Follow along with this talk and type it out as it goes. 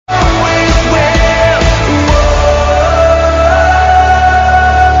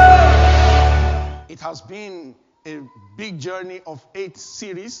big journey of 8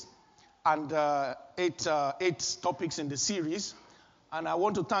 series and 8 topics in the series. And I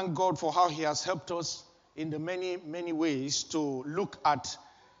want to thank God for how he has helped us in the many, many ways to look at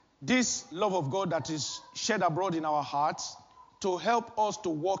this love of God that is shed abroad in our hearts to help us to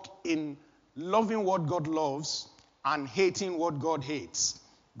walk in loving what God loves and hating what God hates.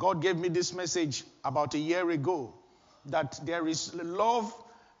 God gave me this message about a year ago that there is love.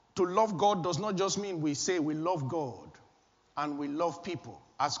 To love God does not just mean we say we love God and we love people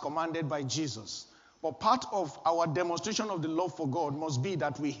as commanded by Jesus. But part of our demonstration of the love for God must be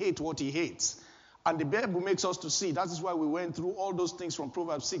that we hate what he hates. And the Bible makes us to see, that is why we went through all those things from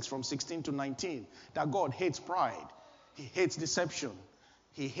Proverbs 6, from 16 to 19, that God hates pride. He hates deception.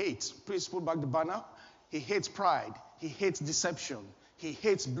 He hates, please put back the banner. He hates pride. He hates deception. He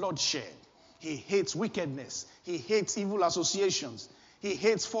hates bloodshed. He hates wickedness. He hates evil associations. He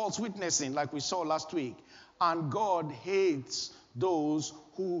hates false witnessing, like we saw last week. And God hates those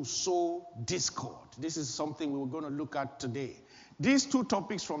who sow discord. This is something we're going to look at today. These 2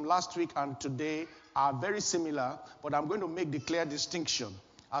 topics from last week and today are very similar, but I'm going to make the clear distinction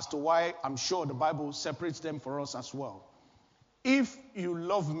as to why I'm sure the Bible separates them for us as well. If you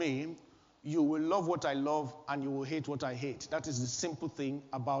love me, you will love what I love and you will hate what I hate. That is the simple thing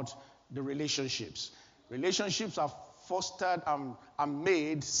about the relationships. Relationships are fostered and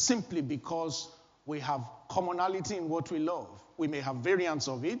made simply because we have commonality in what we love. We may have variants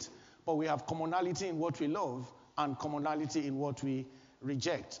of it, but we have commonality in what we love and commonality in what we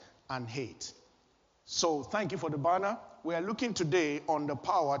reject and hate. So thank you for the banner. We are looking today on the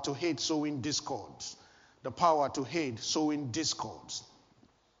power to hate sowing discords. The power to hate sowing discords.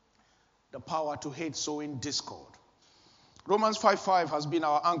 The power to hate sowing discord. Romans 5:5 has been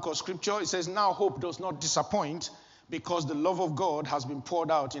our anchor scripture. It says, now hope does not disappoint because the love of God has been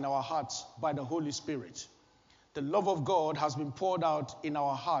poured out in our hearts by the Holy Spirit. The love of God has been poured out in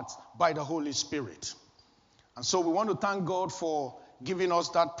our hearts by the Holy Spirit. And so we want to thank God for giving us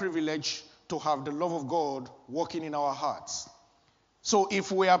that privilege to have the love of God working in our hearts. So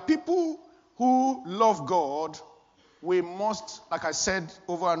if we are people who love God, we must, like I said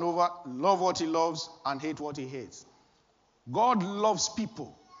over and over, love what he loves and hate what he hates. God loves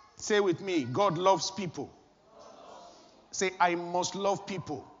people. Say with me, God loves people. Say, I must love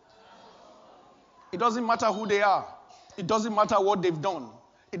people. It doesn't matter who they are. It doesn't matter what they've done.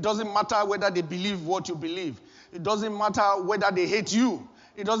 It doesn't matter whether they believe what you believe. It doesn't matter whether they hate you.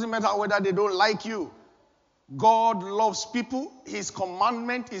 It doesn't matter whether they don't like you. God loves people. His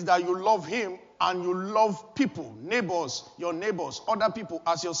commandment is that you love him and you love people, neighbors, your neighbors, other people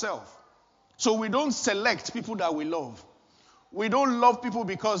as yourself. So we don't select people that we love. We don't love people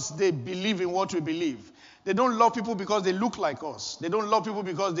because they believe in what we believe. They don't love people because they look like us. They don't love people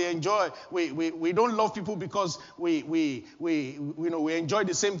because they enjoy. We don't love people because we enjoy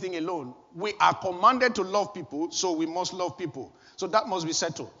the same thing alone. We are commanded to love people, so we must love people. So that must be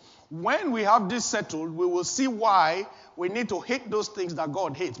settled. When we have this settled, we will see why we need to hate those things that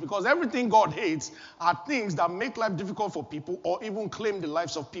God hates. Because everything God hates are things that make life difficult for people or even claim the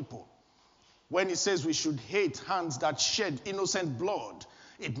lives of people. When he says we should hate hands that shed innocent blood,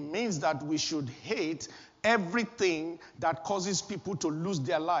 it means that we should hate everything that causes people to lose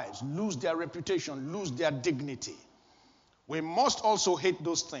their lives, lose their reputation, lose their dignity. We must also hate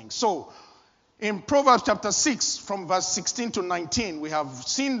those things. So, in Proverbs chapter 6, from verse 16 to 19, we have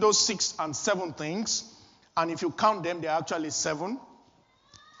seen those 6 and 7 things. And if you count them, they're actually 7.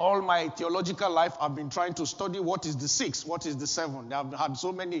 All my theological life, I've been trying to study what is the 6, what is the 7. I've had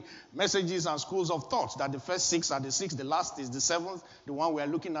so many messages and schools of thought that the first 6 are the 6, the last is the 7th, the one we are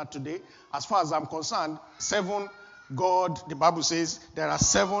looking at today. As far as I'm concerned, 7, God, the Bible says, there are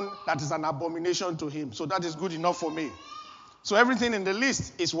 7 that is an abomination to him. So that is good enough for me. So everything in the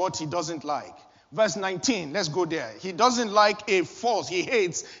list is what he doesn't like. Verse 19, let's go there. He doesn't like he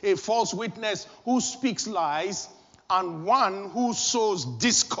hates a false witness who speaks lies, and one who sows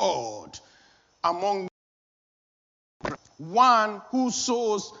discord among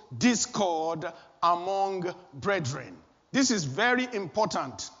brethren. This is very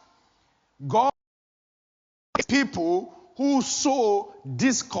important. God hates people who sow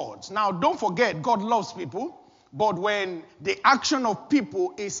discords. Now, don't forget, God loves people. But when the action of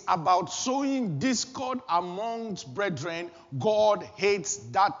people is about sowing discord amongst brethren, God hates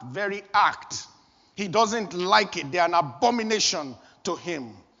that very act. He doesn't like it. They are an abomination to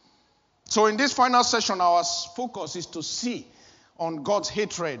him. So in this final session, our focus is to see on God's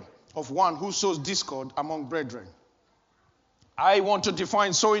hatred of one who sows discord among brethren. I want to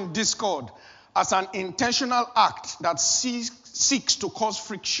define sowing discord as an intentional act that seeks to cause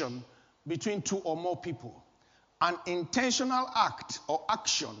friction between 2 or more people. an intentional act or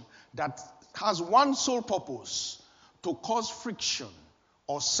action that has one sole purpose: to cause friction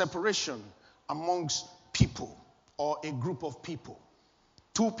or separation amongst people or a group of people,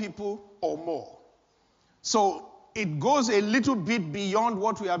 two people or more. So it goes a little bit beyond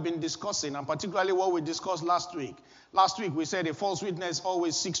what we have been discussing, and particularly what we discussed last week. Last week we said a false witness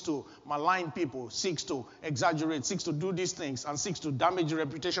always seeks to malign people, seeks to exaggerate, seeks to do these things, and seeks to damage the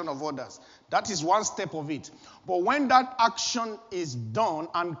reputation of others. That is one step of it. But when that action is done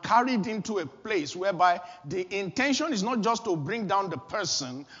and carried into a place whereby the intention is not just to bring down the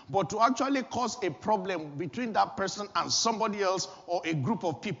person, but to actually cause a problem between that person and somebody else or a group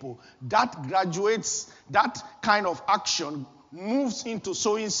of people, that graduates, that kind of action moves into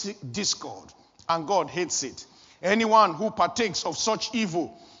sowing discord, and God hates it. Anyone who partakes of such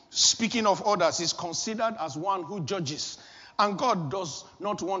evil, speaking of others, is considered as one who judges. And God does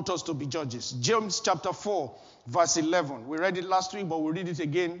not want us to be judges. James chapter 4, verse 11. We read it last week, but we'll read it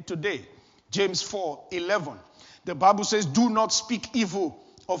again today. James 4, 11. The Bible says, "Do not speak evil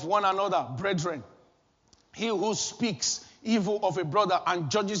of one another, brethren. He who speaks evil of a brother and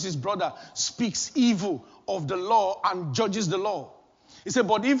judges his brother speaks evil of the law and judges the law." He said,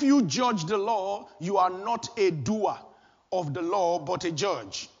 "But if you judge the law, you are not a doer of the law, but a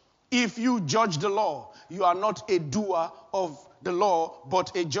judge. If you judge the law, you are not a doer of the law,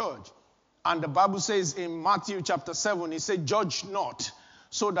 but a judge." And the Bible says in Matthew chapter 7, it said, "Judge not,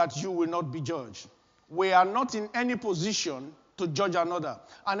 so that you will not be judged." We are not in any position to judge another.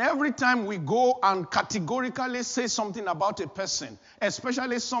 And every time we go and categorically say something about a person,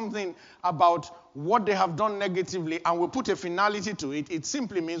 especially something about what they have done negatively, and we put a finality to it, it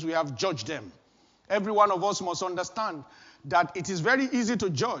simply means we have judged them. Every one of us must understand that it is very easy to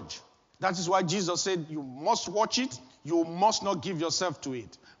judge. That is why Jesus said, you must watch it, you must not give yourself to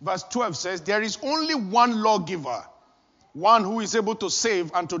it. Verse 12 says, "There is only one lawgiver, one who is able to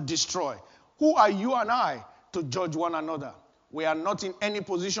save and to destroy." Who are you and I to judge one another? We are not in any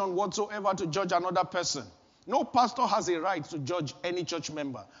position whatsoever to judge another person. No pastor has a right to judge any church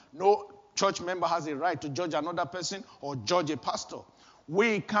member. No church member has a right to judge another person or judge a pastor.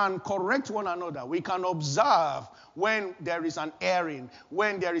 We can correct one another. We can observe when there is an erring,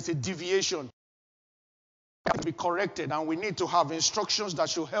 when there is a deviation. We can be corrected, and we need to have instructions that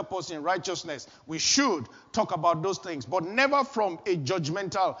should help us in righteousness. We should talk about those things, but never from a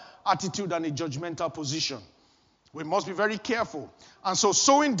judgmental attitude and a judgmental position. We must be very careful. And so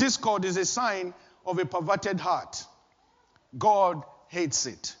sowing discord is a sign of a perverted heart. God hates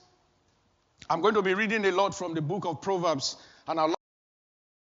it. I'm going to be reading a lot from the book of Proverbs, and I'll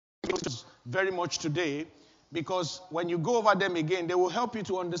like to very much today, because when you go over them again, they will help you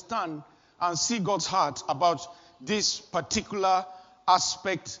to understand and see God's heart about this particular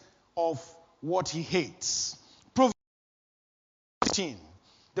aspect of what he hates. Proverbs 15.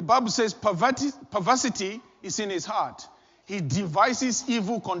 The Bible says perversity is in his heart. He devises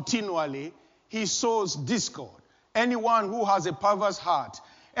evil continually. He sows discord. Anyone who has a perverse heart,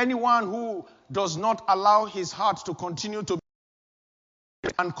 anyone who does not allow his heart to continue to be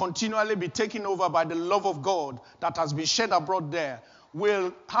and continually be taken over by the love of God that has been shed abroad there,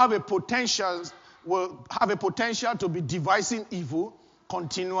 will have a potential to be devising evil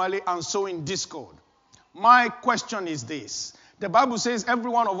continually and sowing discord. My question is this. The Bible says every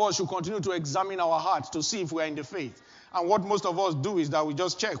one of us should continue to examine our hearts to see if we are in the faith. And what most of us do is that we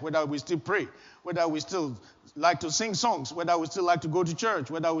just check whether we still pray, whether we still like to sing songs, whether we still like to go to church,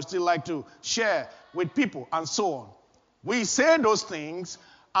 whether we still like to share with people, and so on. We say those things,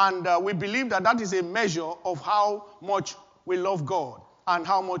 and we believe that that is a measure of how much we love God and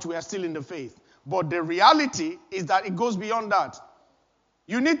how much we are still in the faith. But the reality is that it goes beyond that.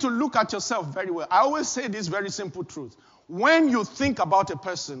 You need to look at yourself very well. I always say this very simple truth. When you think about a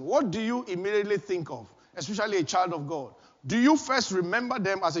person, what do you immediately think of? Especially a child of God. Do you first remember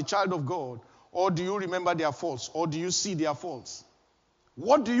them as a child of God, or do you remember their faults, or do you see their faults?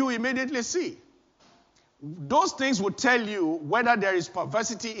 What do you immediately see? Those things will tell you whether there is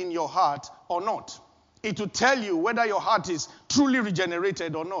perversity in your heart or not. It will tell you whether your heart is truly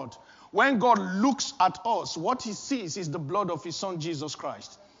regenerated or not. When God looks at us, what he sees is the blood of his son Jesus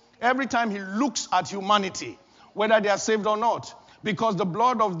Christ. Every time he looks at humanity, whether they are saved or not, because the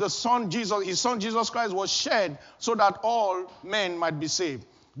blood of the son Jesus, his son Jesus Christ, was shed so that all men might be saved.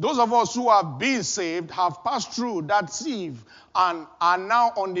 Those of us who have been saved have passed through that sieve and are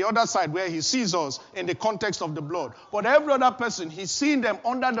now on the other side where he sees us in the context of the blood. But every other person, he's seeing them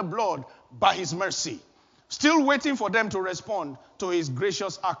under the blood by his mercy, still waiting for them to respond to his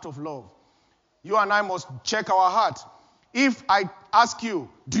gracious act of love. You and I must check our heart. If I ask you,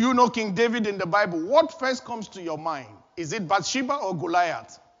 do you know King David in the Bible? What first comes to your mind? Is it Bathsheba or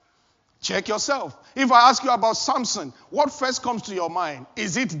Goliath? Check yourself. If I ask you about Samson, what first comes to your mind?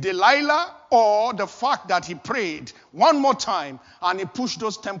 Is it Delilah or the fact that he prayed one more time and he pushed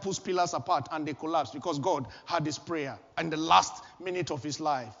those temple's pillars apart and they collapsed because God had his prayer in the last minute of his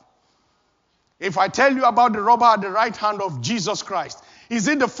life? If I tell you about the robber at the right hand of Jesus Christ, is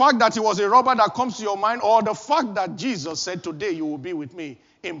it the fact that he was a robber that comes to your mind, or the fact that Jesus said, today you will be with me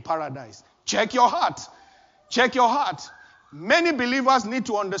in paradise? Check your heart. Check your heart. Many believers need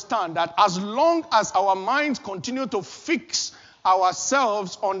to understand that as long as our minds continue to fix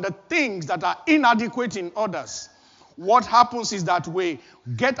ourselves on the things that are inadequate in others, what happens is that we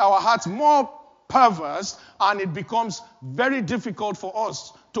get our hearts more perverse and it becomes very difficult for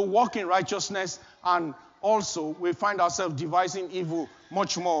us to walk in righteousness, and also we find ourselves devising evil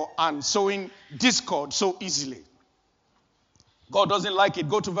much more and sowing discord so easily. God doesn't like it.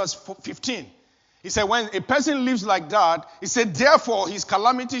 Go to verse 15. He said, when a person lives like that, he said, therefore his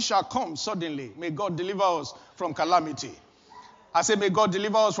calamity shall come suddenly. May God deliver us from calamity. I said, may God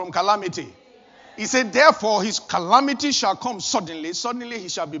deliver us from calamity. He said, therefore his calamity shall come suddenly. Suddenly he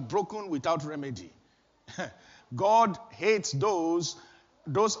shall be broken without remedy. God hates those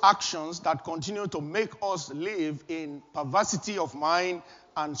actions that continue to make us live in perversity of mind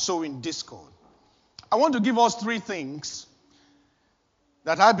and sow in discord. I want to give us three things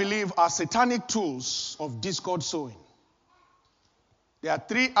that I believe are satanic tools of discord sowing. There are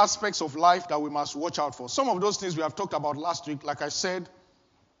three aspects of life that we must watch out for. Some of those things we have talked about last week. Like I said,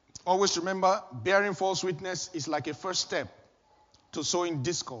 always remember, bearing false witness is like a first step to sowing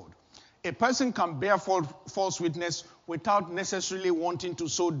discord. A person can bear false witness without necessarily wanting to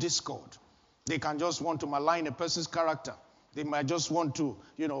sow discord. They can just want to malign a person's character. They might just want to,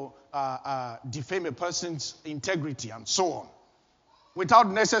 defame a person's integrity and so on, without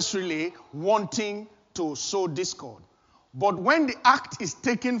necessarily wanting to sow discord. But when the act is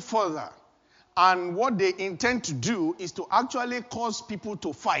taken further, and what they intend to do is to actually cause people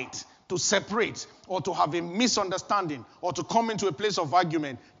to fight, to separate, or to have a misunderstanding, or to come into a place of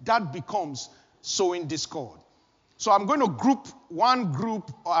argument, that becomes sowing discord. So I'm going to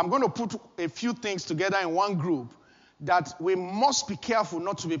I'm going to put a few things together in one group that we must be careful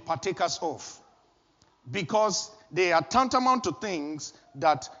not to be partakers of, because they are tantamount to things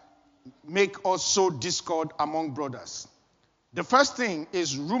that make us sow discord among brothers. The first thing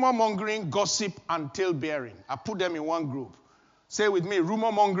is rumor mongering, gossip, and tale bearing. I put them in one group. Say with me,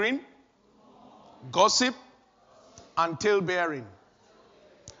 rumor mongering, gossip, and tale bearing.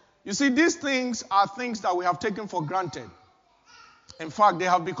 You see, these things are things that we have taken for granted. In fact, they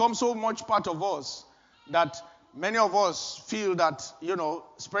have become so much part of us that many of us feel that,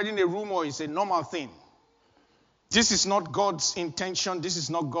 spreading a rumor is a normal thing. This is not God's intention. This is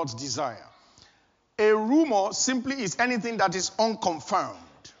not God's desire. A rumor simply is anything that is unconfirmed,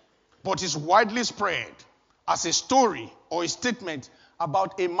 but is widely spread as a story or a statement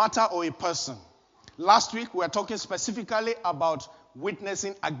about a matter or a person. Last week, we were talking specifically about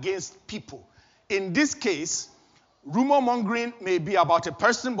witnessing against people. In this case, rumor mongering may be about a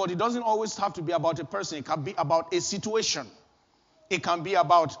person, but it doesn't always have to be about a person. It can be about a situation. It can be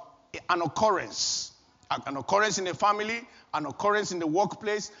about an occurrence. An occurrence in a family, an occurrence in the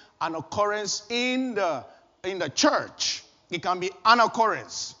workplace, an occurrence in the church. It can be an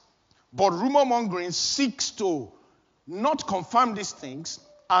occurrence. But rumor mongering seeks to not confirm these things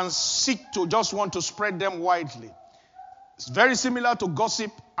and seek to just want to spread them widely. It's very similar to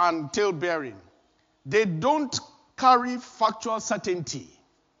gossip and tale bearing. They don't carry factual certainty.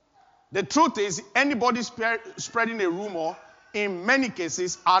 The truth is, anybody spreading a rumor, in many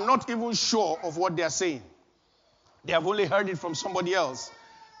cases, are not even sure of what they are saying. They have only heard it from somebody else.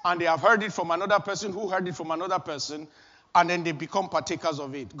 And they have heard it from another person who heard it from another person. And then they become partakers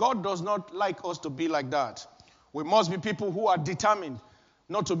of it. God does not like us to be like that. We must be people who are determined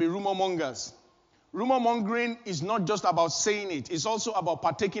not to be rumor mongers. Rumor mongering is not just about saying it. It's also about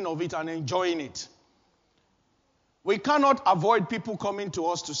partaking of it and enjoying it. We cannot avoid people coming to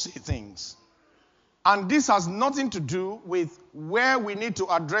us to say things. And this has nothing to do with where we need to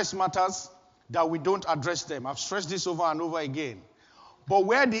address matters that we don't address them. I've stressed this over and over again. But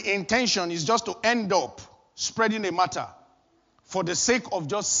where the intention is just to end up spreading a matter for the sake of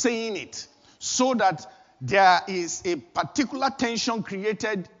just saying it, so that there is a particular tension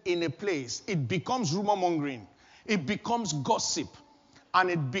created in a place, it becomes rumor mongering. It becomes gossip. And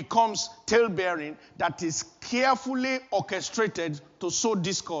it becomes tale bearing that is carefully orchestrated to sow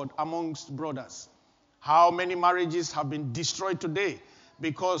discord amongst brothers. How many marriages have been destroyed today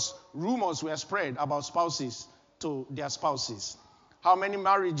because rumors were spread about spouses to their spouses? How many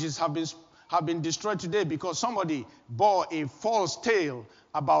marriages have been destroyed today because somebody bore a false tale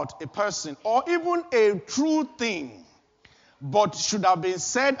about a person, or even a true thing, but should have been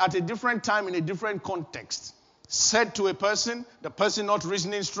said at a different time in a different context? Said to a person, the person not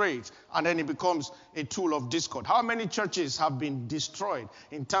reasoning straight, and then it becomes a tool of discord. How many churches have been destroyed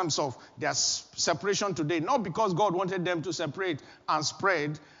in terms of their separation today? Not because God wanted them to separate and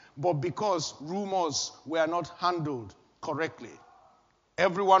spread, but because rumors were not handled correctly.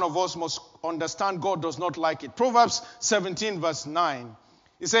 Every one of us must understand God does not like it. Proverbs 17 verse 9.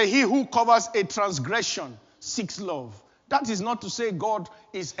 It says, he who covers a transgression seeks love. That is not to say God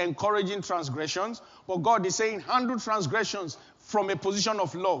is encouraging transgressions, but God is saying handle transgressions from a position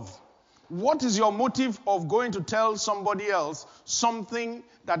of love. What is your motive of going to tell somebody else something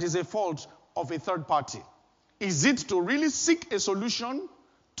that is a fault of a third party? Is it to really seek a solution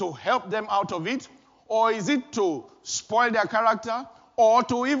to help them out of it? Or is it to spoil their character? Or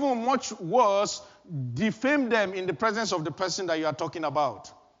to even much worse, defame them in the presence of the person that you are talking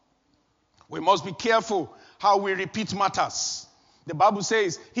about? We must be careful how we repeat matters. The Bible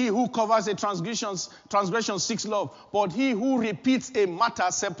says, he who covers a transgression seeks love, but he who repeats a matter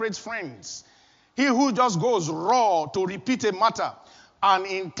separates friends. He who just goes raw to repeat a matter and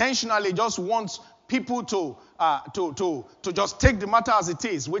intentionally just wants people to just take the matter as it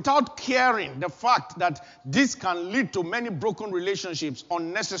is without caring the fact that this can lead to many broken relationships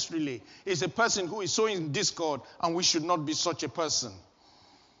unnecessarily is a person who is sowing discord, and we should not be such a person.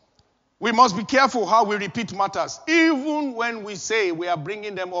 We must be careful how we repeat matters, even when we say we are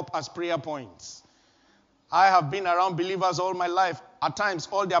bringing them up as prayer points. I have been around believers all my life. At times,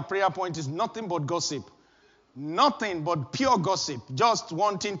 all their prayer point is nothing but gossip. Nothing but pure gossip. Just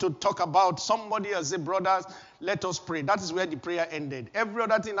wanting to talk about somebody as a brother. Let us pray. That is where the prayer ended. Every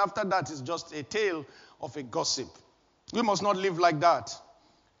other thing after that is just a tale of a gossip. We must not live like that.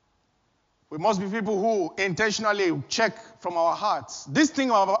 We must be people who intentionally check from our hearts. This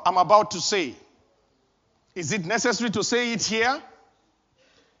thing I'm about to say, is it necessary to say it here?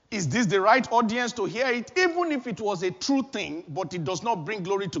 Is this the right audience to hear it? Even if it was a true thing, but it does not bring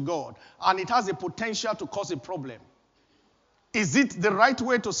glory to God, and it has a potential to cause a problem. Is it the right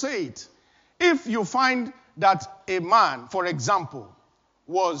way to say it? If you find that a man, for example,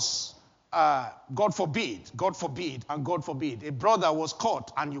 was God forbid, a brother was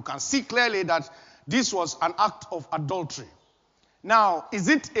caught, and you can see clearly that this was an act of adultery. Now, is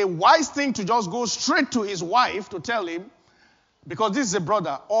it a wise thing to just go straight to his wife to tell him, because this is a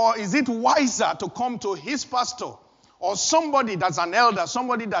brother, or is it wiser to come to his pastor or somebody that's an elder,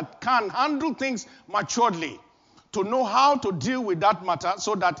 somebody that can handle things maturely, to know how to deal with that matter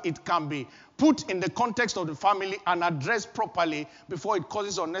so that it can be put in the context of the family and addressed properly before it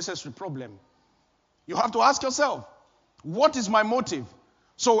causes unnecessary problem? You have to ask yourself, what is my motive?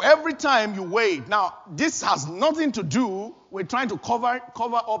 So every time you wait, now this has nothing to do with trying to cover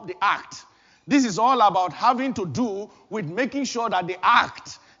up the act. This is all about having to do with making sure that the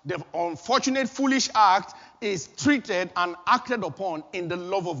act, the unfortunate foolish act, is treated and acted upon in the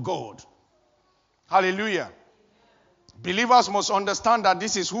love of God. Hallelujah. Believers must understand that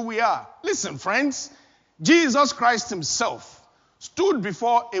this is who we are. Listen, friends, Jesus Christ himself stood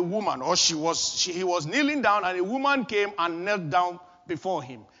before a woman, or he was kneeling down, and a woman came and knelt down before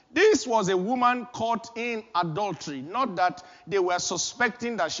him. This was a woman caught in adultery, not that they were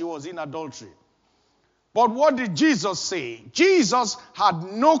suspecting that she was in adultery. But what did Jesus say? Jesus had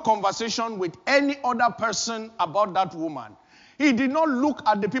no conversation with any other person about that woman. He did not look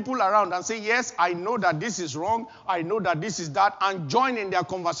at the people around and say, yes, I know that this is wrong, I know that this is that, and join in their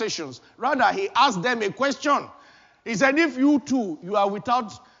conversations. Rather, he asked them a question. He said, if you too, you are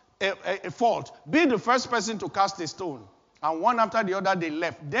without a fault, be the first person to cast a stone. And one after the other, they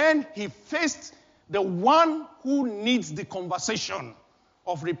left. Then he faced the one who needs the conversation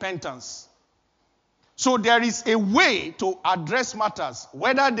of repentance. So there is a way to address matters,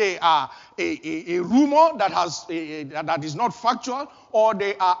 whether they are a rumor that is not factual, or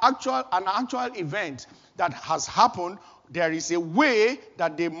they are an actual event that has happened. There is a way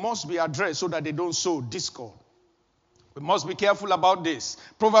that they must be addressed so that they don't sow discord. We must be careful about this.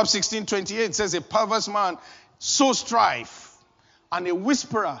 Proverbs 16:28 says, a perverse man sows strife, and a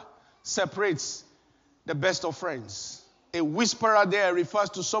whisperer separates the best of friends. A whisperer there refers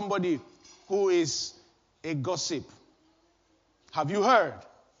to somebody who is a gossip. Have you heard?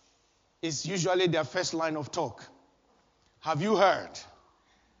 It's usually their first line of talk. Have you heard?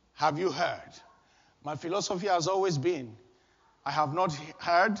 Have you heard? My philosophy has always been, I have not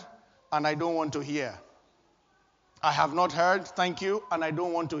heard and I don't want to hear. I have not heard, thank you, and I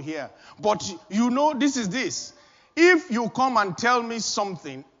don't want to hear. But you know, this is this. if you come and tell me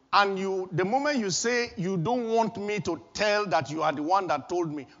something, and the moment you say you don't want me to tell that you are the one that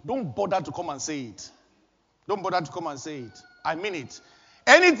told me, don't bother to come and say it. Don't bother to come and say it. I mean it.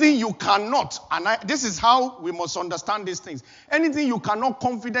 Anything you cannot, this is how we must understand these things. Anything you cannot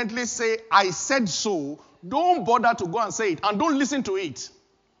confidently say, I said so, don't bother to go and say it. And don't listen to it.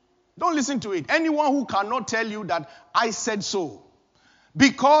 Don't listen to it. Anyone who cannot tell you that I said so.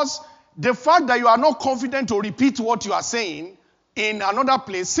 Because the fact that you are not confident to repeat what you are saying in another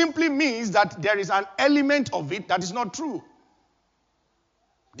place simply means that there is an element of it that is not true.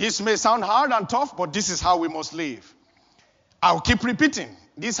 This may sound hard and tough, but this is how we must live. I'll keep repeating.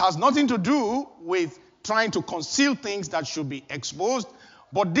 This has nothing to do with trying to conceal things that should be exposed,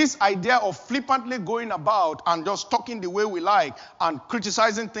 but this idea of flippantly going about and just talking the way we like and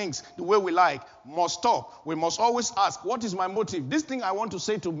criticizing things the way we like must stop. We must always ask, what is my motive? This thing I want to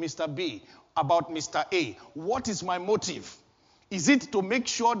say to Mr. B about Mr. A, what is my motive? Is it to make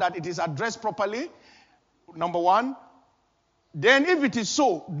sure that it is addressed properly? Number one. Then if it is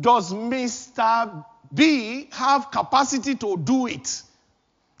so, does Mr. B have capacity to do it?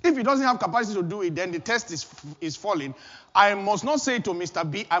 If he doesn't have capacity to do it, then the test is falling. I must not say it to Mr.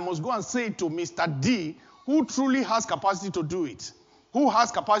 B. I must go and say it to Mr. D, who truly has capacity to do it, who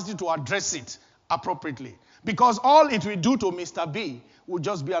has capacity to address it appropriately. Because all it will do to Mr. B will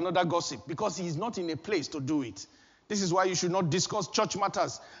just be another gossip, because he is not in a place to do it. This is why you should not discuss church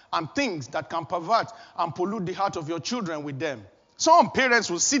matters and things that can pervert and pollute the heart of your children with them. Some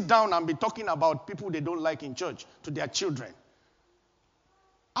parents will sit down and be talking about people they don't like in church to their children.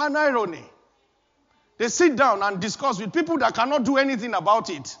 An irony. They sit down and discuss with people that cannot do anything about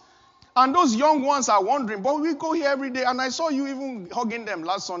it. And those young ones are wondering, but we go here every day, and I saw you even hugging them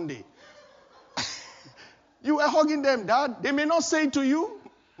last Sunday. You were hugging them, Dad. They may not say it to you,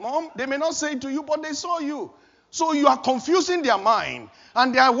 Mom. They may not say it to you, but they saw you. So you are confusing their mind,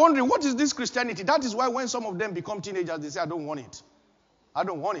 and they are wondering, what is this Christianity? That is why when some of them become teenagers, they say, I don't want it. I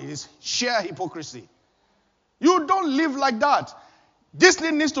don't want it. It's sheer hypocrisy. You don't live like that. This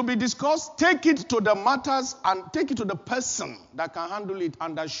thing needs to be discussed. Take it to the matters and take it to the person that can handle it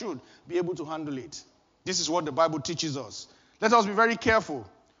and that should be able to handle it. This is what the Bible teaches us. Let us be very careful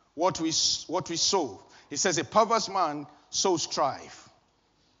what we sow. It says a perverse man sows strife.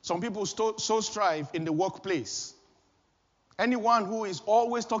 Some people sow strife in the workplace. Anyone who is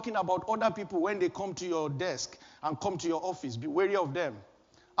always talking about other people when they come to your desk and come to your office, be wary of them.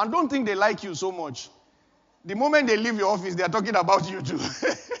 And don't think they like you so much. The moment they leave your office, they are talking about you too.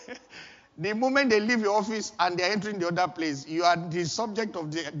 The moment they leave your office and they are entering the other place, you are the subject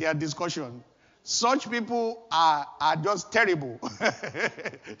of their discussion. Such people are just terrible,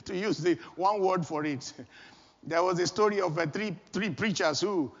 to use the one word for it. There was a story of three preachers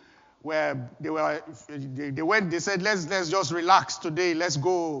who they said, let's just relax today. Let's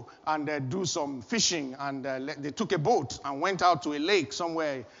go and do some fishing. And they took a boat and went out to a lake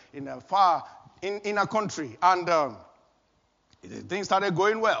somewhere in a far inner country. And things started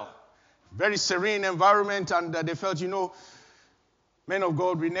going well. Very serene environment. And they felt, men of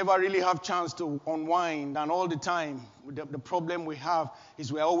God, we never really have chance to unwind. And all the time, the problem we have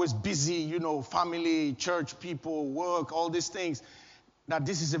is we're always busy, family, church, people, work, all these things. That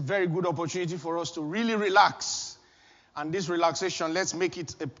this is a very good opportunity for us to really relax. And this relaxation, let's make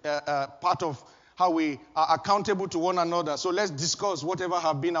it a part of how we are accountable to one another. So let's discuss whatever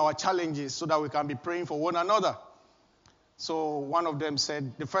have been our challenges so that we can be praying for one another. So one of them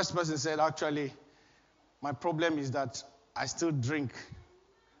said, the first person said, actually, my problem is that I still drink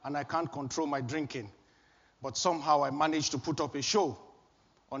and I can't control my drinking. But somehow I managed to put up a show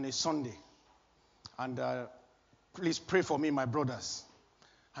on a Sunday. And please pray for me, my brothers.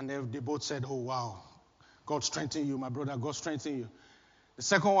 And they both said, oh, wow. God strengthen you, my brother. God strengthen you. The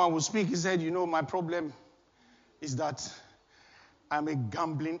second one will speak. He said, my problem is that I'm a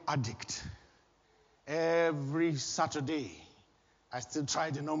gambling addict. Every Saturday, I still try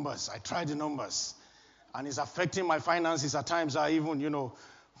the numbers. And it's affecting my finances. At times, I even,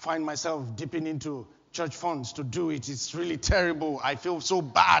 find myself dipping into church funds to do it. It's really terrible. I feel so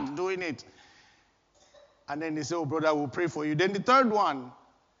bad doing it. And then they say, oh, brother, we'll pray for you. Then the third one,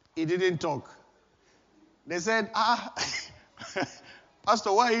 he didn't talk. They said,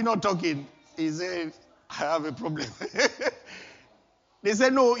 Pastor, why are you not talking? He said, I have a problem. They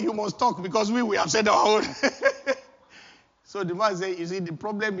said, no, you must talk because we have said our own. So the man said, you see, the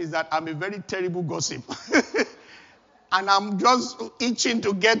problem is that I'm a very terrible gossip. And I'm just itching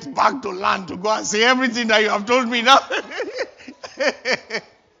to get back to land to go and say everything that you have told me now.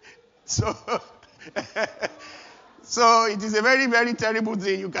 So it is a very, very terrible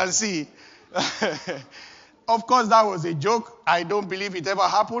thing you can see. Of course, that was a joke. I don't believe it ever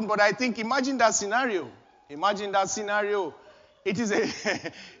happened, but I think imagine that scenario. Imagine that scenario. It is a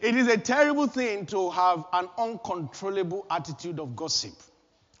it is a terrible thing to have an uncontrollable attitude of gossip.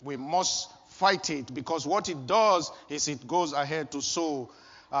 We must fight it, because what it does is it goes ahead to sow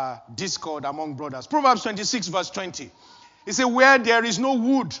discord among brothers. Proverbs 26 verse 20. It says, where there is no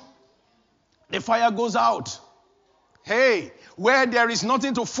wood, the fire goes out. Hey, where there is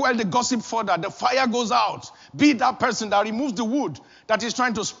nothing to fuel the gossip further, the fire goes out. Be that person that removes the wood that is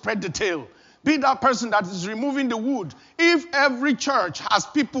trying to spread the tale. Be that person that is removing the wood. If every church has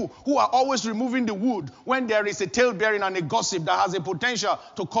people who are always removing the wood when there is a tale bearing and a gossip that has a potential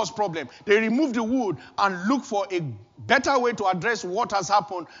to cause problem, they remove the wood and look for a better way to address what has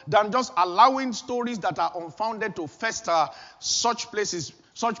happened than just allowing stories that are unfounded to fester. Such places,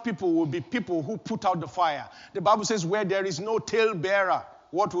 such people will be people who put out the fire. The Bible says where there is no tale bearer,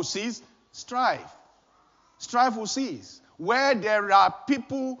 what will cease? Strife. Strife will cease. Where there are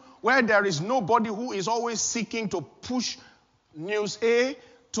people, where there is nobody who is always seeking to push news A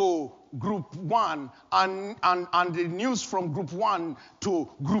to group 1 and the news from group 1 to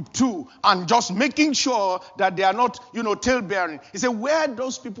group 2 and just making sure that they are not, tale bearing. He said where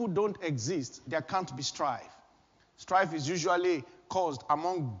those people don't exist, there can't be strife. Strife is usually caused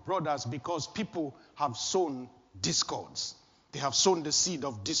among brothers because people have sown discords. They have sown the seed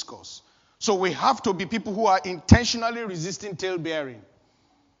of discourse. So we have to be people who are intentionally resisting tale bearing.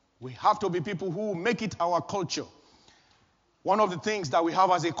 We have to be people who make it our culture. One of the things that we have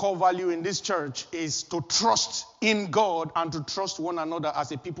as a core value in this church is to trust in God and to trust one another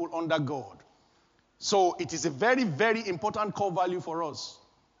as a people under God. So it is a very, very important core value for us.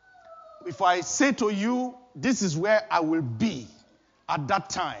 If I say to you, this is where I will be at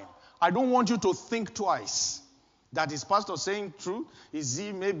that time, I don't want you to think twice. That is pastor saying true? Is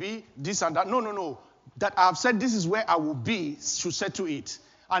he maybe this and that? No. That I have said this is where I will be, should say to it.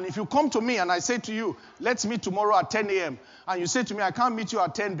 And if you come to me and I say to you, let's meet tomorrow at 10 a.m. And you say to me, I can't meet you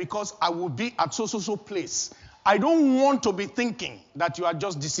at 10 because I will be at so place. I don't want to be thinking that you are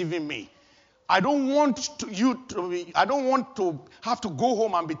just deceiving me. I don't want to have to go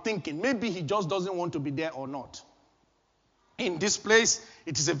home and be thinking, maybe he just doesn't want to be there or not. In this place,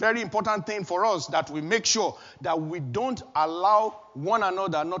 it is a very important thing for us that we make sure that we don't allow one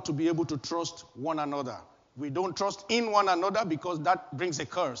another not to be able to trust one another. We don't trust in one another because that brings a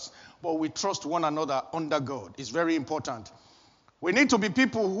curse. But we trust one another under God. It's very important. We need to be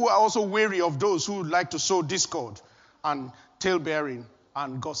people who are also wary of those who like to sow discord and tale-bearing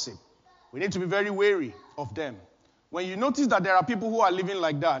and gossip. We need to be very wary of them. When you notice that there are people who are living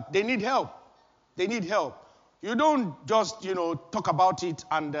like that, they need help. They need help. You don't just, talk about it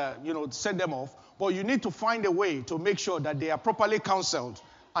and, send them off. But you need to find a way to make sure that they are properly counseled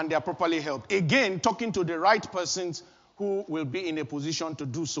and they are properly helped. Again, talking to the right persons who will be in a position to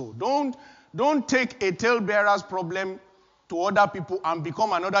do so. Don't take a talebearer's problem to other people and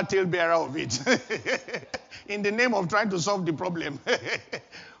become another talebearer of it. In the name of trying to solve the problem.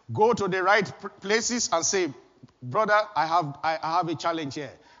 Go to the right places and say, brother, I have a challenge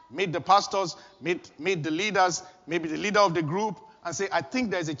here. Meet the pastors, meet the leaders, maybe the leader of the group, and say, I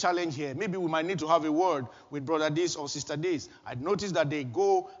think there's a challenge here. Maybe we might need to have a word with brother this or sister this. I noticed that they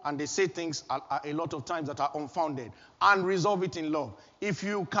go and they say things a lot of times that are unfounded, and resolve it in love. If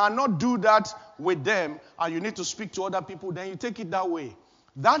you cannot do that with them and you need to speak to other people, then you take it that way.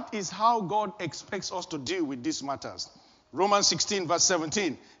 That is how God expects us to deal with these matters. Romans 16 verse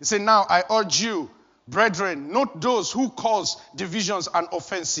 17. It says, now I urge you, brethren, note those who cause divisions and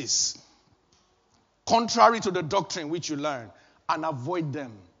offenses, contrary to the doctrine which you learn, and avoid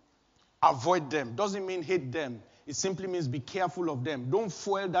them. Avoid them. Doesn't mean hate them. It simply means be careful of them. Don't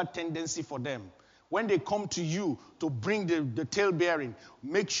fuel that tendency for them. When they come to you to bring the tale bearing,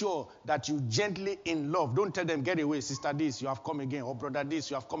 make sure that you gently in love. Don't tell them, get away, sister this, you have come again, or brother this,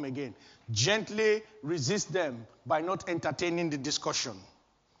 you have come again. Gently resist them by not entertaining the discussion.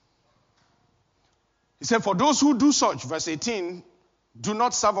 He said, for those who do such, verse 18, do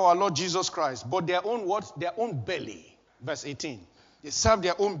not serve our Lord Jesus Christ, but their own what? Their own belly. Verse 18. They serve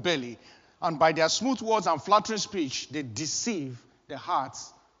their own belly, and by their smooth words and flattering speech, they deceive the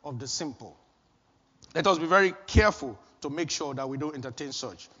hearts of the simple. Let us be very careful to make sure that we don't entertain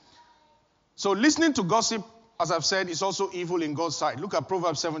such. So listening to gossip, as I've said, is also evil in God's sight. Look at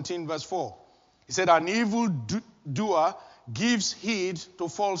Proverbs 17, verse 4. He said, an evil doer gives heed to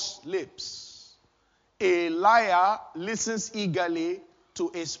false lips. A liar listens eagerly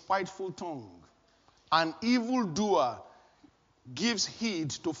to a spiteful tongue. An evildoer gives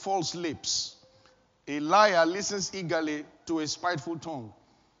heed to false lips. A liar listens eagerly to a spiteful tongue.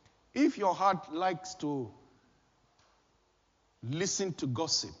 If your heart likes to listen to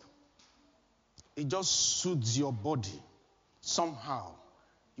gossip. It just soothes your body somehow.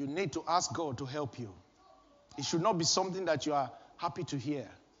 You need to ask God to help you. It should not be something that you are happy to hear.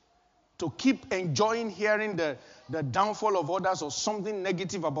 To keep enjoying hearing the downfall of others, or something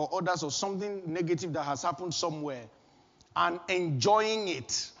negative about others, or something negative that has happened somewhere, and enjoying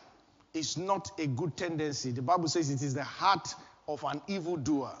it is not a good tendency. The Bible says it is the heart of an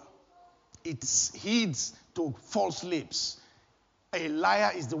evildoer. It heeds to false lips. A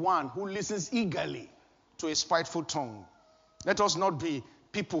liar is the one who listens eagerly to a spiteful tongue. Let us not be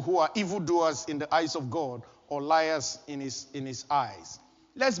people who are evildoers in the eyes of God, or liars in his eyes.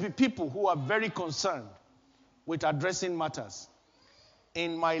 Let's be people who are very concerned with addressing matters.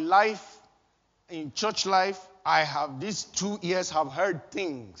 In my life, in church life, I have these 2 years have heard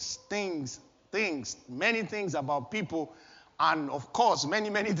many things about people, and of course,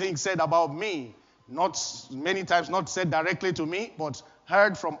 many things said about me. Not many times, not said directly to me, but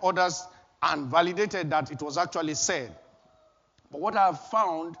heard from others and validated that it was actually said. But what I have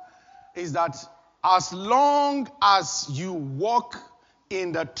found is that as long as you walk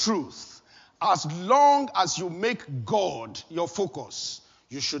in the truth, as long as you make God your focus,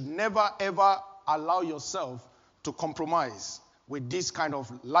 you should never ever allow yourself to compromise with this kind of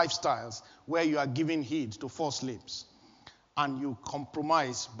lifestyles where you are giving heed to false lips and you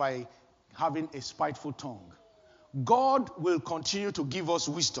compromise by having a spiteful tongue. God will continue to give us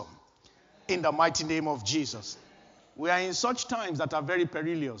wisdom in the mighty name of Jesus. We are in such times that are very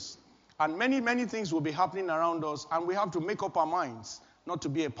perilous, and many things will be happening around us, and we have to make up our minds not to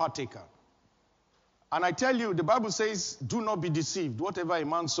be a partaker. And I tell you, the Bible says, do not be deceived. Whatever a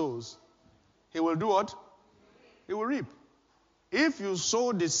man sows, he will do what? He will reap. If you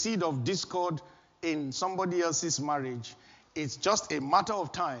sow the seed of discord in somebody else's marriage, it's just a matter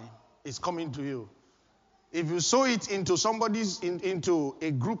of time. It's coming to you. If you sow it into into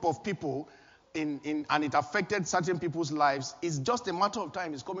a group of people, and it affected certain people's lives, it's just a matter of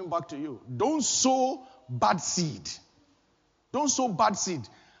time. It's coming back to you. Don't sow bad seed. Don't sow bad seed.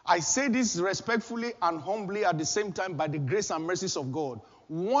 I say this respectfully and humbly at the same time by the grace and mercies of God.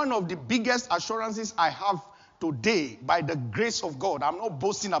 One of the biggest assurances I have today, by the grace of God, I'm not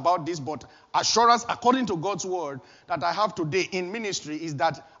boasting about this, but assurance according to God's word that I have today in ministry is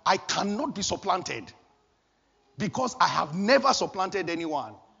that I cannot be supplanted, because I have never supplanted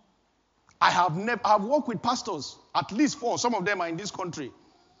anyone. I've worked with pastors, at least 4, some of them are in this country,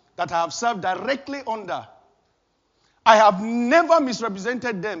 that I have served directly under. I have never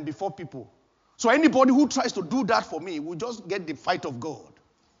misrepresented them before people. So anybody who tries to do that for me will just get the fight of God.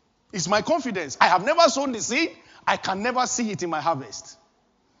 It's my confidence. I have never sown the seed. I can never see it in my harvest.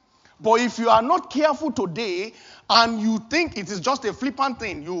 But if you are not careful today and you think it is just a flippant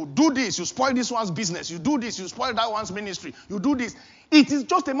thing, you do this, you spoil this one's business, you do this, you spoil that one's ministry, you do this, it is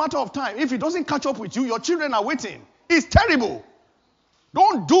just a matter of time. If it doesn't catch up with you, your children are waiting. It's terrible.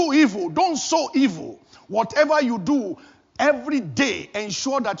 Don't do evil. Don't sow evil. Whatever you do, every day,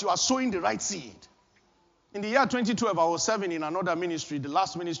 ensure that you are sowing the right seed. In the year 2012, I was serving in another ministry, the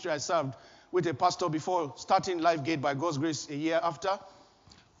last ministry I served with a pastor before starting Life Gate by God's grace a year after.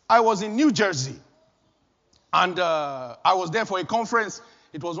 I was in New Jersey, and I was there for a conference.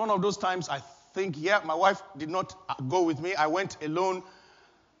 It was one of those times, I think, my wife did not go with me. I went alone.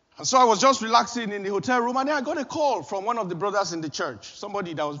 And so I was just relaxing in the hotel room, and then I got a call from one of the brothers in the church,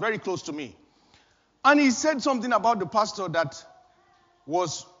 somebody that was very close to me. And he said something about the pastor that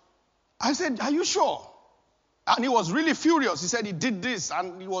was, I said, are you sure? And he was really furious. He said he did this,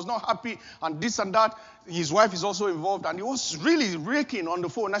 and he was not happy, and this and that. His wife is also involved, and he was really raking on the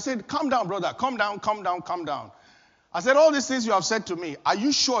phone. I said, calm down, brother. Calm down. I said, all these things you have said to me, are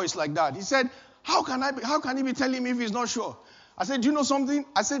you sure it's like that? He said, how can he be telling me if he's not sure? I said, do you know something?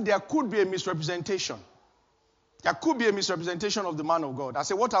 I said, there could be a misrepresentation. There could be a misrepresentation of the man of God. I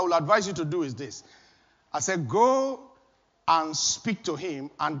said, what I will advise you to do is this. I said, go and speak to him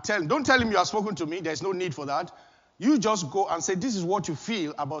and don't tell him you have spoken to me. There's no need for that. You just go and say, this is what you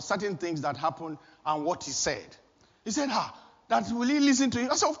feel about certain things that happened and what he said. He said, will he listen to you?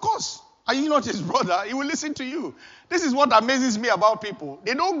 I said, of course. Are you not his brother? He will listen to you. This is what amazes me about people.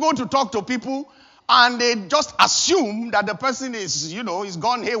 They don't go to talk to people and they just assume that the person is, he's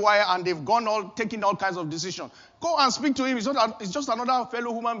gone haywire and they've taking all kinds of decisions. Go and speak to him. It's just another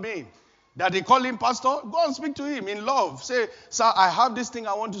fellow human being. That they call him pastor, go and speak to him in love. Say, sir, I have this thing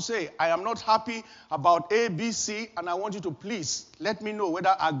I want to say. I am not happy about A, B, C, and I want you to please let me know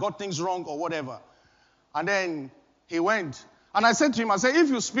whether I got things wrong or whatever. And then he went. And I said to him, if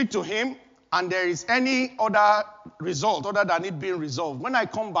you speak to him and there is any other result other than it being resolved, when I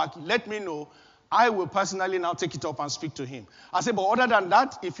come back, let me know I will personally now take it up and speak to him. I said, but other than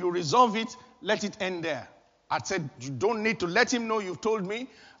that, if you resolve it, let it end there. I said, you don't need to let him know you've told me,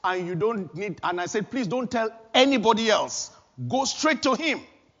 and you don't need, and I said, please don't tell anybody else. Go straight to him.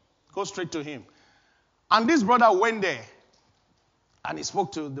 Go straight to him. And this brother went there, and he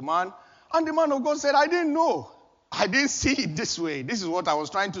spoke to the man, and the man of God said, I didn't know. I didn't see it this way. This is what I was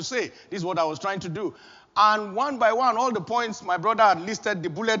trying to say. This is what I was trying to do. And one by one, all the points, my brother had listed the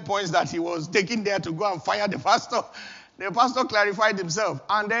bullet points that he was taking there to go and fire the pastor. The pastor clarified himself.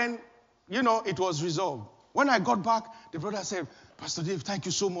 And then, it was resolved. When I got back, the brother said, Pastor Dave, thank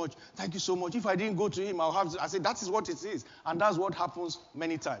you so much. Thank you so much. If I didn't go to him, I'll have to. I said, that is what it is. And that's what happens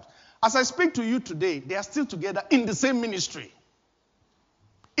many times. As I speak to you today, they are still together in the same ministry.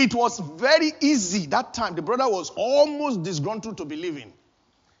 It was very easy that time. The brother was almost disgruntled to be leaving.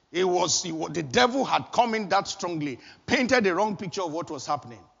 The devil had come in that strongly, painted the wrong picture of what was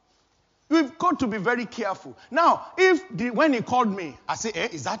happening. We've got to be very careful. Now, when he called me, I said,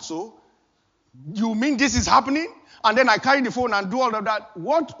 is that so? You mean this is happening? And then I carry the phone and do all of that.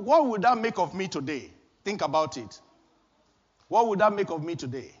 What would that make of me today? Think about it. What would that make of me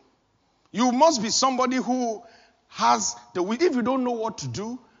today? You must be somebody who has if you don't know what to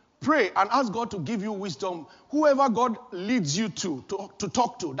do, pray and ask God to give you wisdom. Whoever God leads you to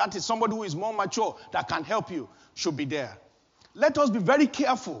talk to, that is somebody who is more mature, that can help you, should be there. Let us be very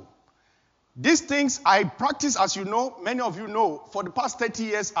careful. These things I practice, as you know, many of you know, for the past 30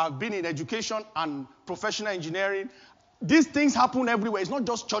 years I've been in education and professional engineering. These things happen everywhere. It's not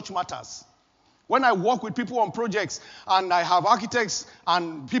just church matters. When I work with people on projects, and I have architects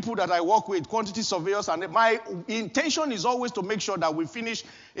and people that I work with, quantity surveyors, and my intention is always to make sure that we finish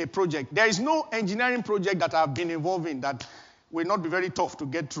a project. There is no engineering project that I've been involved in that will not be very tough to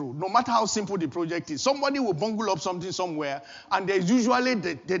get through, no matter how simple the project is. Somebody will bungle up something somewhere, and there's usually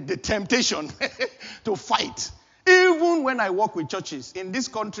the temptation to fight. Even when I work with churches, in this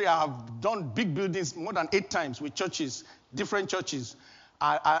country I have done big buildings more than 8 times with churches, different churches.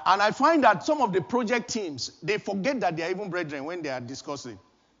 And I find that some of the project teams, they forget that they are even brethren when they are discussing.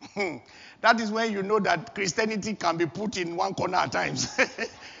 That is when you know that Christianity can be put in one corner at times.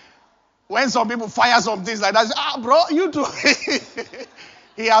 When some people fire some things like that, bro, you too.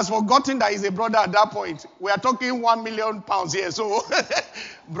 He has forgotten that he's a brother at that point. We are talking £1 million here, so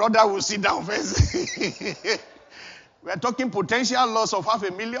brother will sit down first. We are talking potential loss of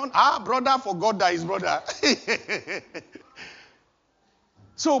 $500,000. Brother forgot that he's brother.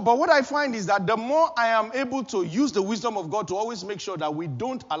 But what I find is that the more I am able to use the wisdom of God to always make sure that we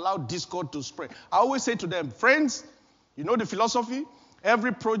don't allow discord to spread. I always say to them, friends, you know the philosophy?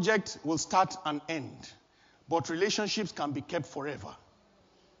 Every project will start and end. But relationships can be kept forever.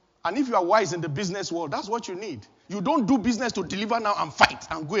 And if you are wise in the business world, that's what you need. You don't do business to deliver now and fight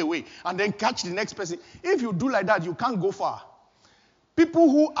and go away and then catch the next person. If you do like that, you can't go far. People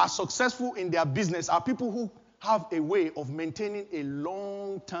who are successful in their business are people who have a way of maintaining a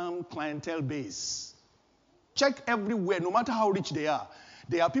long-term clientele base. Check everywhere, no matter how rich they are.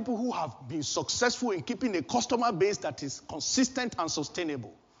 There are people who have been successful in keeping a customer base that is consistent and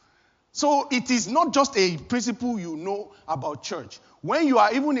sustainable. So it is not just a principle you know about church. When you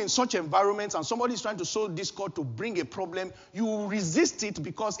are even in such environments and somebody is trying to sow discord to bring a problem, you resist it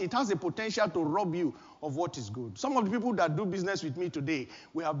because it has a potential to rob you of what is good. Some of the people that do business with me today,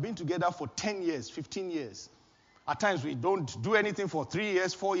 we have been together for 10 years, 15 years. At times we don't do anything for 3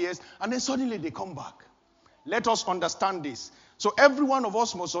 years, 4 years, and then suddenly they come back. Let us understand this. So every one of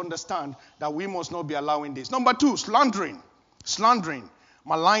us must understand that we must not be allowing this. Number 2, slandering. Slandering,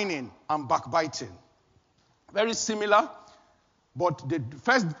 maligning, and backbiting. Very similar, but the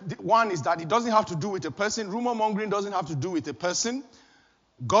first one is that it doesn't have to do with a person. Rumor mongering doesn't have to do with a person.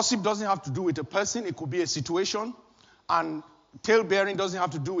 Gossip doesn't have to do with a person. It could be a situation. And tale-bearing doesn't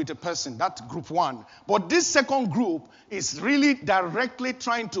have to do with a person. That's group 1. But this second group is really directly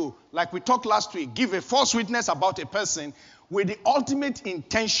trying to, like we talked last week, give a false witness about a person with the ultimate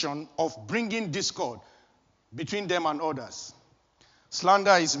intention of bringing discord between them and others.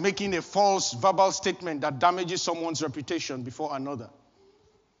 Slander is making a false verbal statement that damages someone's reputation before another,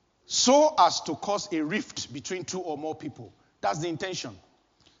 so as to cause a rift between 2 or more people. That's the intention.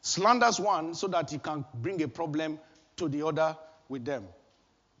 Slanders one so that he can bring a problem to the other with them.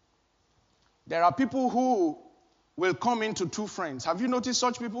 There are people who will come into 2 friends. Have you noticed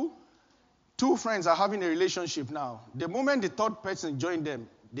such people? 2 friends are having a relationship now. The moment the third person joins them,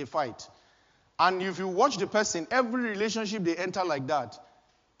 they fight. And if you watch the person, every relationship they enter like that,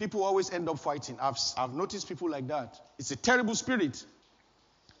 people always end up fighting. I've noticed people like that. It's a terrible spirit.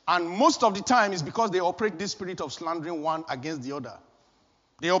 And most of the time it's because they operate this spirit of slandering one against the other.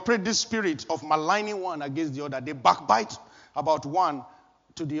 They operate this spirit of maligning one against the other. They backbite about one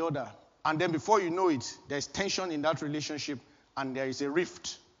to the other. And then before you know it, there's tension in that relationship and there is a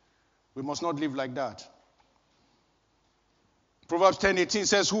rift. We must not live like that. Proverbs 10:18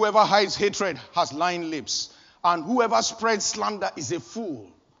 says, whoever hides hatred has lying lips, and whoever spreads slander is a fool.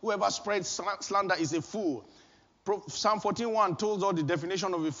 Whoever spreads slander is a fool. Psalm 14:1 tells us the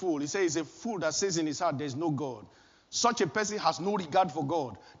definition of a fool. He says, he's a fool that says in his heart, there is no God. Such a person has no regard for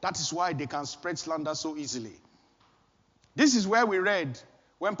God. That is why they can spread slander so easily. This is where we read,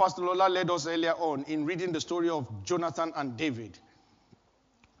 when Pastor Lola led us earlier on, in reading the story of Jonathan and David.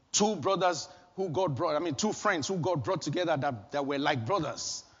 Two friends who God brought together that were like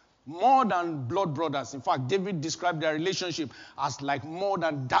brothers. More than blood brothers. In fact, David described their relationship as like more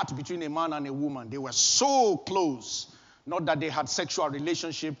than that between a man and a woman. They were so close. Not that they had sexual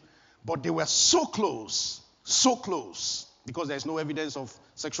relationship, but they were so close. So close. Because there's no evidence of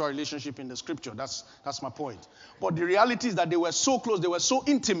sexual relationship in the scripture. That's my point. But the reality is that they were so close. They were so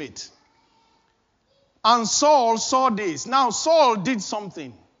intimate. And Saul saw this. Now, Saul did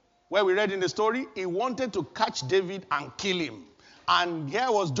something. Where we read in the story, he wanted to catch David and kill him. And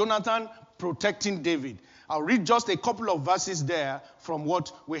here was Jonathan protecting David. I'll read just a couple of verses there from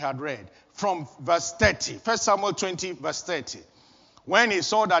what we had read. From verse 30. 1 Samuel 20, verse 30. When he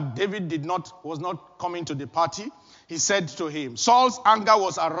saw that David was not coming to the party, he said to him, Saul's anger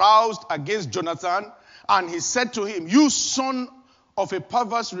was aroused against Jonathan, and he said to him, you son of a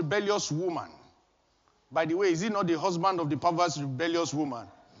perverse, rebellious woman. By the way, is he not the husband of the perverse, rebellious woman?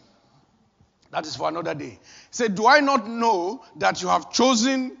 That is for another day. He said, do I not know that you have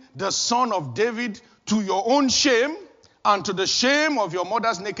chosen the son of David to your own shame and to the shame of your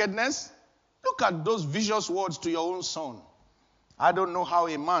mother's nakedness? Look at those vicious words, to your own son. I don't know how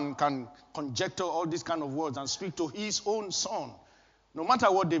a man can conjecture all these kind of words and speak to his own son, no matter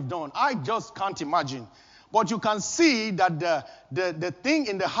what they've done. I just can't imagine. But you can see that the thing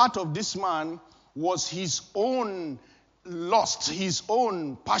in the heart of this man was his own lust, his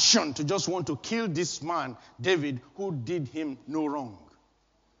own passion to just want to kill this man, David, who did him no wrong.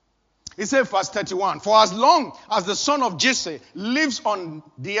 He said, verse 31, for as long as the son of Jesse lives on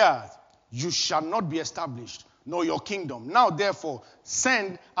the earth, you shall not be established, nor your kingdom. Now, therefore,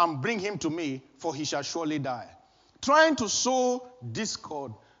 send and bring him to me, for he shall surely die. Trying to sow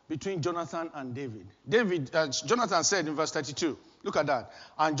discord between Jonathan and David. Jonathan said in verse 32, look at that.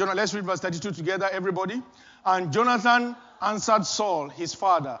 And let's read verse 32 together, everybody. And Jonathan answered Saul, his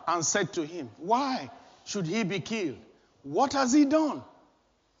father, and said to him, why should he be killed? What has he done?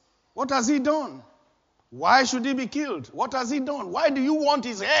 What has he done? Why should he be killed? What has he done? Why do you want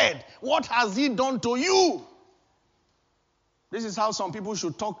his head? What has he done to you? This is how some people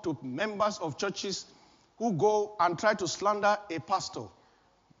should talk to members of churches who go and try to slander a pastor.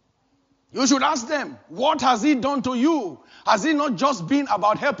 You should ask them, what has he done to you? Has he not just been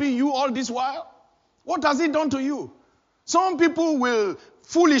about helping you all this while? What has he done to you? Some people will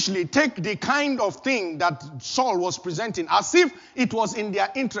foolishly take the kind of thing that Saul was presenting as if it was in their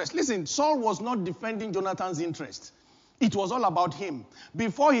interest. Listen, Saul was not defending Jonathan's interest. It was all about him.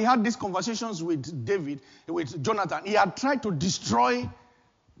 Before he had these conversations with Jonathan, he had tried to destroy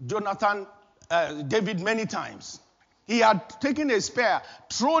David many times. He had taken a spear,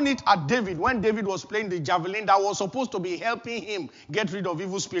 thrown it at David when David was playing the javelin that was supposed to be helping him get rid of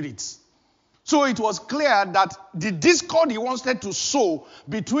evil spirits. So it was clear that the discord he wanted to sow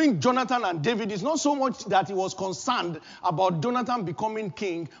between Jonathan and David is not so much that he was concerned about Jonathan becoming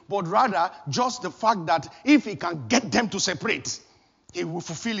king, but rather just the fact that if he can get them to separate, he will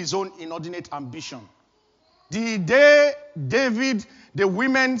fulfill his own inordinate ambition. The day the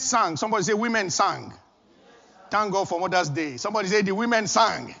women sang, somebody say women sang. Thank God for Mother's Day. Somebody say the women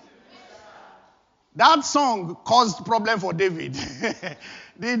sang. That song caused problem for David.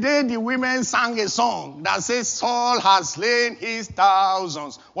 The day the women sang a song that says Saul has slain his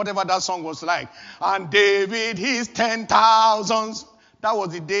thousands, whatever that song was like, and David his 10,000s. That was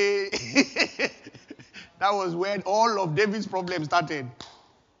the day. That was when all of David's problems started.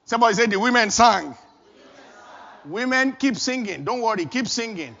 Somebody say the women sang. Women keep singing. Don't worry, keep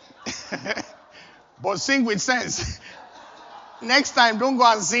singing. But sing with sense. Next time, don't go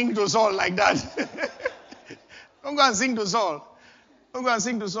and sing to Saul like that. Don't go and sing to Saul. Don't go and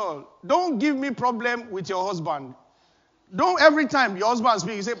sing to Saul. Don't give me problem with your husband. Don't every time your husband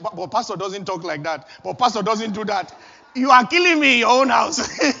speaks, you say, but pastor doesn't talk like that. But pastor doesn't do that. You are killing me in your own house.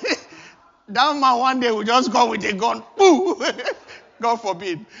 That man one day will just come with a gun. Boo! God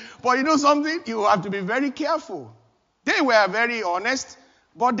forbid. But you know something? You have to be very careful. They were very honest.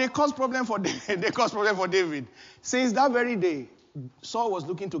 But they caused problem for David. Since that very day, Saul was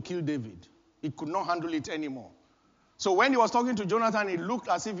looking to kill David. He could not handle it anymore. So when he was talking to Jonathan, it looked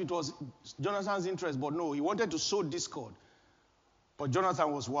as if it was Jonathan's interest, but no, he wanted to sow discord. But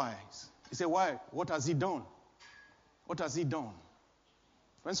Jonathan was wise. He said, why? What has he done? What has he done?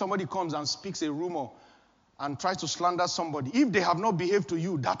 When somebody comes and speaks a rumor and tries to slander somebody, if they have not behaved to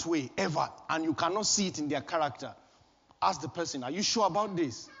you that way ever, and you cannot see it in their character, ask the person, are you sure about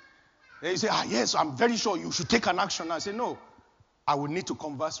this? Then you say, yes, I'm very sure you should take an action. I say, no, I will need to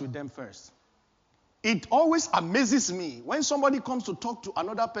converse with them first. It always amazes me when somebody comes to talk to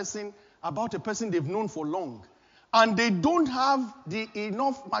another person about a person they've known for long, and they don't have the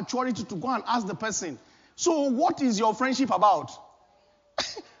enough maturity to go and ask the person, so what is your friendship about?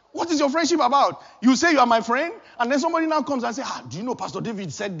 What is your friendship about? You say you are my friend, and then somebody now comes and says, do you know Pastor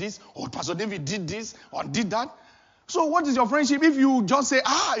David said this, or Pastor David did this, or did that? So what is your friendship if you just say,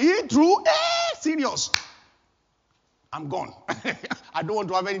 true, serious? I'm gone. I don't want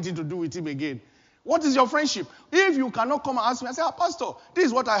to have anything to do with him again. What is your friendship? If you cannot come and ask me, I say, Pastor, this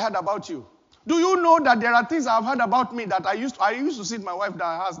is what I heard about you. Do you know that there are things I've heard about me that I used to sit my wife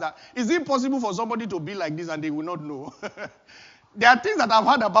down and ask that, is it possible for somebody to be like this and they will not know? There are things that I've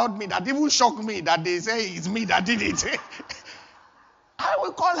heard about me that even shock me, that they say it's me that did it. I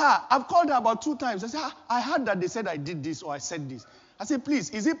will call her. I've called her about 2 times. I say, I heard that they said I did this or I said this. I say, please,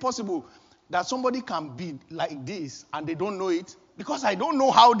 is it possible that somebody can be like this and they don't know it? Because I don't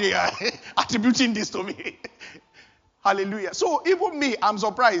know how they are attributing this to me. Hallelujah. So even me, I'm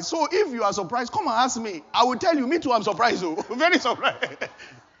surprised. So if you are surprised, come and ask me. I will tell you, me too, I'm surprised. Oh. Very surprised.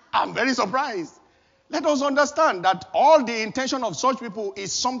 I'm very surprised. Let us understand that all the intention of such people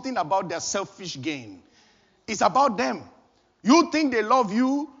is something about their selfish gain. It's about them. You think they love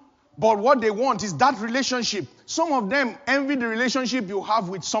you, but what they want is that relationship. Some of them envy the relationship you have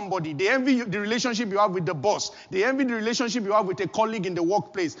with somebody. They envy the relationship you have with the boss. They envy the relationship you have with a colleague in the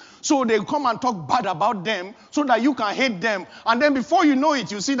workplace. So they come and talk bad about them so that you can hate them. And then before you know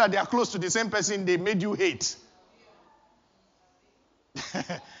it, you see that they are close to the same person they made you hate.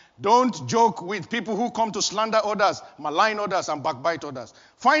 Don't joke with people who come to slander others, malign others, and backbite others.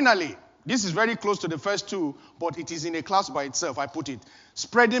 Finally, this is very close to the first 2, but it is in a class by itself, I put it.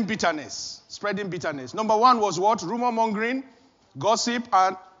 Spreading bitterness. Spreading bitterness. Number 1 was what? Rumor mongering, gossip,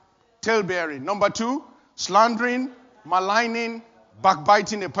 and talebearing. Number 2, slandering, maligning,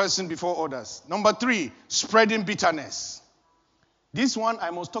 backbiting a person before others. Number 3, spreading bitterness. This one I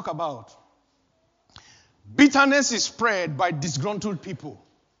must talk about. Bitterness is spread by disgruntled people.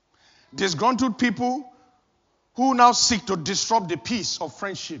 Disgruntled people who now seek to disrupt the peace of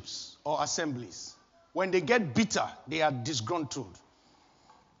friendships or assemblies. When they get bitter, they are disgruntled.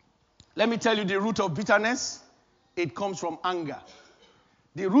 Let me tell you the root of bitterness. It comes from anger.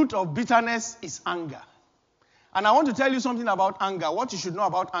 The root of bitterness is anger. And I want to tell you something about anger. What you should know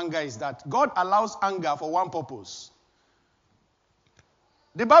about anger is that God allows anger for one purpose.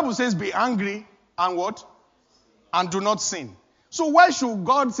 The Bible says be angry and what? And do not sin. So why should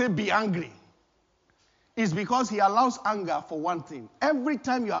God say be angry? It's because he allows anger for one thing. Every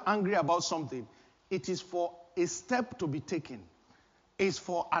time you are angry about something, it is for a step to be taken. It's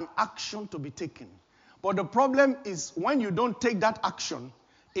for an action to be taken. But the problem is when you don't take that action,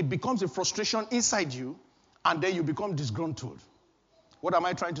 it becomes a frustration inside you, and then you become disgruntled. What am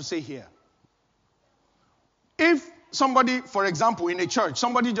I trying to say here? If somebody, for example, in a church,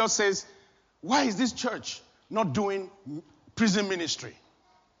 somebody just says, why is this church not doing prison ministry?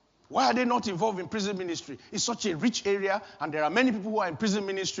 Why are they not involved in prison ministry? It's such a rich area, and there are many people who are in prison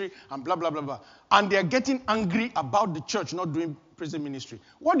ministry, and blah, blah, blah, blah. And they're getting angry about the church not doing prison ministry.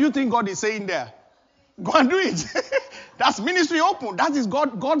 What do you think God is saying there? Go and do it. That's ministry open. That is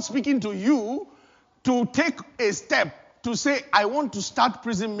God speaking to you to take a step to say, I want to start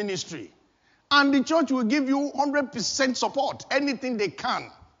prison ministry. And the church will give you 100% support, anything they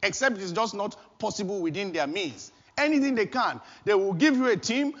can, except it's just not possible within their means. Anything they can. They will give you a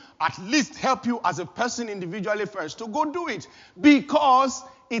team, at least help you as a person individually first to go do it, because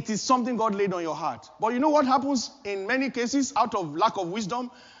it is something God laid on your heart. But you know what happens in many cases out of lack of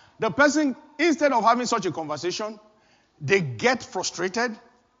wisdom? The person, instead of having such a conversation, they get frustrated,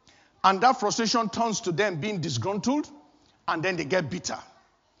 and that frustration turns to them being disgruntled, and then they get bitter.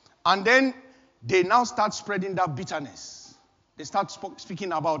 And then they now start spreading that bitterness. They start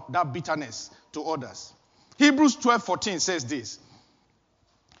speaking about that bitterness to others. Hebrews 12:14 says this.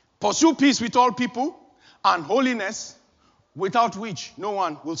 Pursue peace with all people and holiness, without which no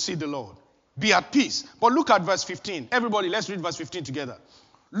one will see the Lord. Be at peace. But look at verse 15. Everybody, let's read verse 15 together.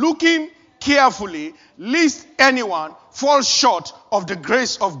 Looking carefully, lest anyone fall short of the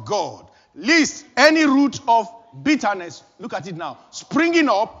grace of God, lest any root of bitterness, look at it now, springing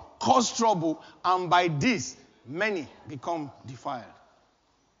up, cause trouble, and by this, many become defiled.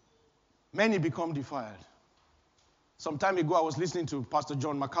 Many become defiled. Some time ago, I was listening to Pastor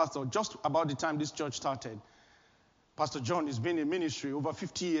John MacArthur, just about the time this church started. Pastor John has been in ministry over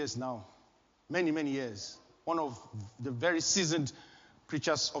 50 years now. Many, many years. One of the very seasoned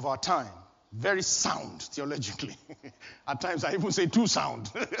preachers of our time. Very sound theologically. At times, I even say too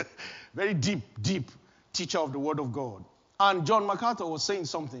sound. Very deep teacher of the Word of God. And John MacArthur was saying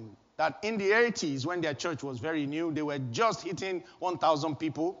something, that in the 80s, when their church was very new, they were just hitting 1,000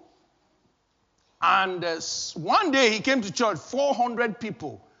 people. And one day he came to church, 400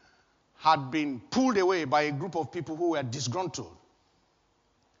 people had been pulled away by a group of people who were disgruntled.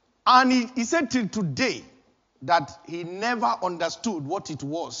 And he said till today that he never understood what it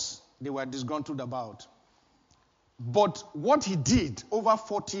was they were disgruntled about. But what he did over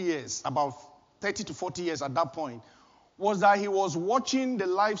 40 years, about 30 to 40 years at that point, was that he was watching the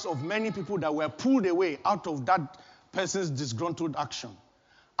lives of many people that were pulled away out of that person's disgruntled action.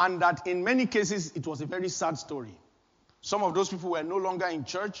 And that in many cases, it was a very sad story. Some of those people were no longer in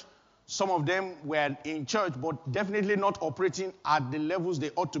church. Some of them were in church, but definitely not operating at the levels they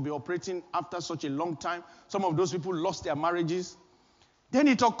ought to be operating after such a long time. Some of those people lost their marriages. Then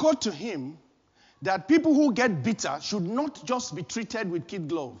it occurred to him that people who get bitter should not just be treated with kid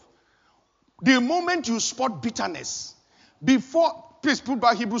glove. The moment you spot bitterness, please put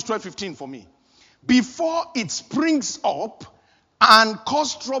back Hebrews 12:15 for me. Before it springs up and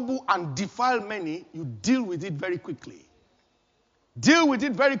cause trouble and defile many, you deal with it very quickly. Deal with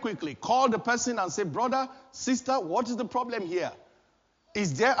it very quickly. Call the person and say, brother, sister, what is the problem here?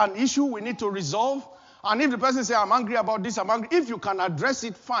 Is there an issue we need to resolve? And if the person says, I'm angry about this, I'm angry. If you can address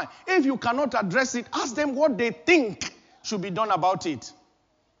it, fine. If you cannot address it, ask them what they think should be done about it.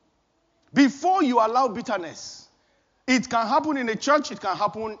 Before you allow bitterness, it can happen in a church, it can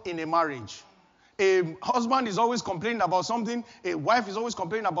happen in a marriage. A husband is always complaining about something, a wife is always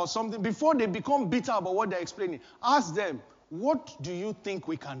complaining about something. Before they become bitter about what they're explaining, ask them, what do you think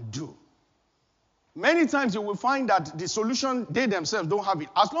we can do? Many times you will find that the solution, they themselves don't have it.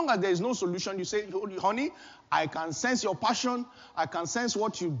 As long as there is no solution, you say, honey, I can sense your passion. I can sense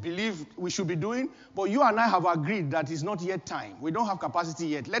what you believe we should be doing. But you and I have agreed that it's not yet time. We don't have capacity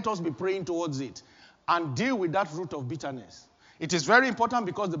yet. Let us be praying towards it and deal with that root of bitterness. It is very important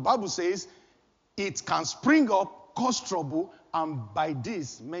because the Bible says it can spring up, cause trouble, and by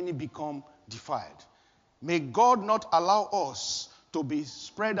this many become defiled. May God not allow us to be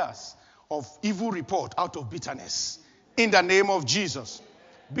spreaders of evil report out of bitterness. In the name of Jesus.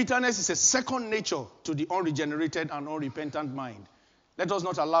 Bitterness is a second nature to the unregenerated and unrepentant mind. Let us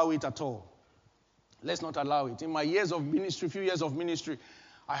not allow it at all. Let's not allow it. In my few years of ministry,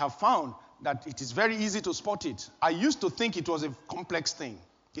 I have found that it is very easy to spot it. I used to think it was a complex thing.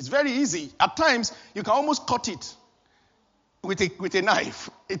 It's very easy. At times, you can almost cut it with a knife.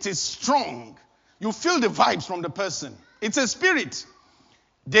 It is strong. You feel the vibes from the person. It's a spirit.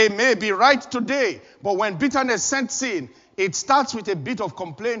 They may be right today, but when bitterness sets in, it starts with a bit of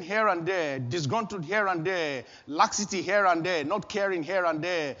complaint here and there, disgruntled here and there, laxity here and there, not caring here and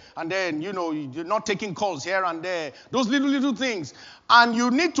there, and then, you're not taking calls here and there. Those little things. And you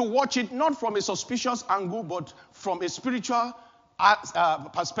need to watch it not from a suspicious angle, but from a spiritual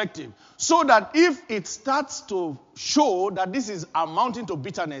perspective. So that if it starts to show that this is amounting to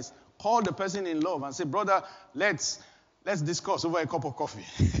bitterness, call the person in love and say, brother, let's discuss over a cup of coffee.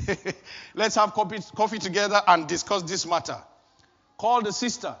 Let's have coffee together and discuss this matter. Call the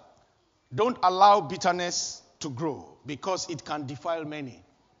sister. Don't allow bitterness to grow because it can defile many.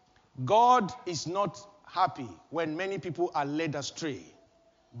 God is not happy when many people are led astray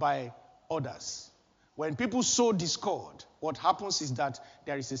by others. When people sow discord, what happens is that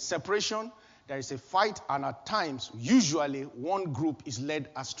there is a separation, there is a fight, and at times, usually, one group is led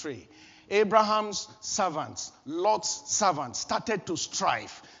astray. Abraham's servants, Lot's servants, started to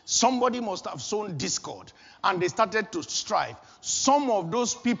strive. Somebody must have sown discord, and they started to strive. Some of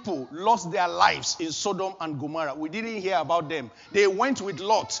those people lost their lives in Sodom and Gomorrah. We didn't hear about them. They went with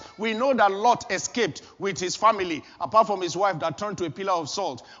Lot. We know that Lot escaped with his family, apart from his wife that turned to a pillar of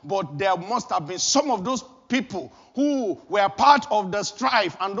salt. But there must have been some of those people who were part of the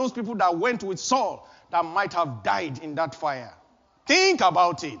strife, and those people that went with Saul that might have died in that fire. Think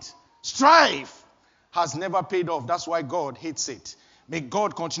about it. Strife has never paid off. That's why God hates it. May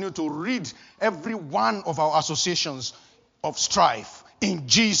God continue to rid every one of our associations of strife in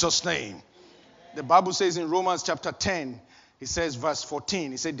Jesus' name. The Bible says in Romans chapter 10, it says verse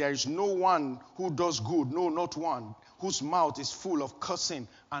 14, it said, there is no one who does good, no, not one, whose mouth is full of cursing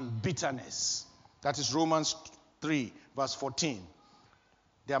and bitterness. That is Romans 3, verse 14.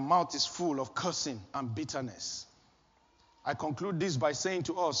 Their mouth is full of cursing and bitterness. I conclude this by saying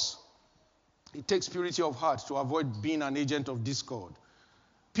to us, it takes purity of heart to avoid being an agent of discord.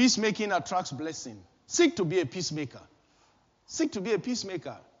 Peacemaking attracts blessing. Seek to be a peacemaker. Seek to be a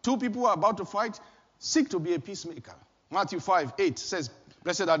peacemaker. Two people are about to fight. Seek to be a peacemaker. Matthew 5:8 says,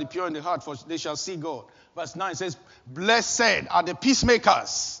 blessed are the pure in the heart, for they shall see God. Verse 9 says, blessed are the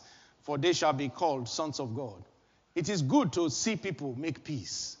peacemakers, for they shall be called sons of God. It is good to see people make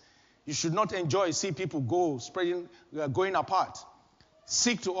peace. You should not enjoy see people going apart.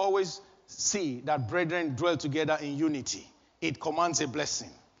 Seek to always see that brethren dwell together in unity. It commands a blessing.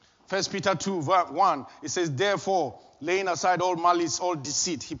 1 Peter 2, verse 1, it says, therefore, laying aside all malice, all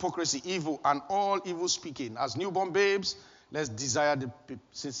deceit, hypocrisy, evil, and all evil speaking, as newborn babes, let's desire the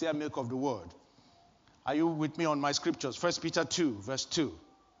sincere milk of the word. Are you with me on my scriptures? 1 Peter 2, verse 2.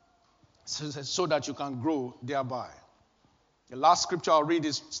 So that you can grow thereby. The last scripture I'll read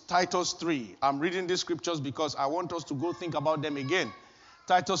is Titus 3. I'm reading these scriptures because I want us to go think about them again.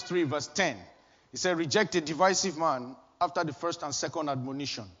 Titus 3, verse 10. It said, reject a divisive man after the first and second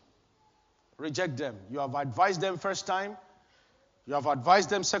admonition. Reject them. You have advised them first time. You have advised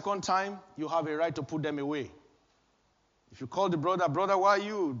them second time. You have a right to put them away. If you call the brother, why are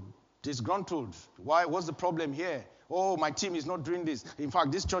you disgruntled? Why? What's the problem here? Oh, my team is not doing this. In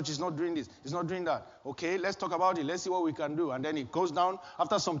fact, this church is not doing this. It's not doing that. Okay, let's talk about it. Let's see what we can do. And then it goes down.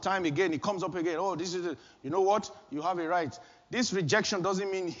 After some time again, it comes up again. Oh, this is it. You know what? You have a right. This rejection doesn't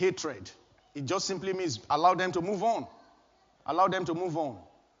mean hatred. It just simply means allow them to move on. Allow them to move on.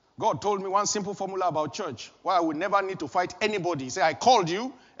 God told me one simple formula about church, why I would never need to fight anybody. He said, I called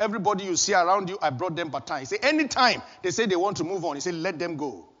you. Everybody you see around you, I brought them baton. He said, anytime they say they want to move on, he said, let them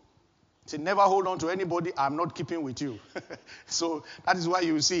go. He said, never hold on to anybody. I'm not keeping with you. So that is why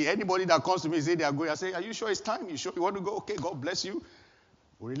you see anybody that comes to me and say they are going, I say, are you sure it's time? You sure you want to go? Okay, God bless you.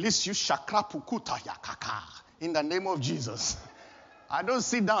 We release you shakra pukuta yakaka in the name of Jesus. I don't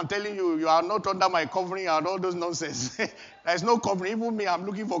sit down telling you, you are not under my covering and all those nonsense. There's no covering. Even me, I'm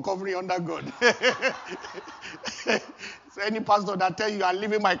looking for covering under God. So any pastor that tells you are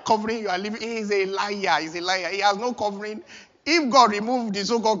leaving my covering, you are leaving, he is a liar. He's a liar. He has no covering. If God removed the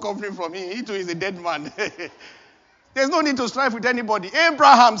so-called covering from him, he too is a dead man. There's no need to strive with anybody.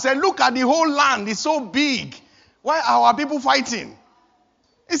 Abraham said, look at the whole land. It's so big. Why are our people fighting?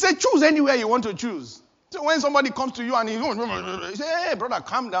 He said, choose anywhere you want to choose. So when somebody comes to you and he say, hey, brother,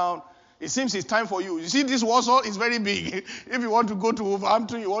 calm down. It seems it's time for you. You see, this Warsaw is very big. If you want to go to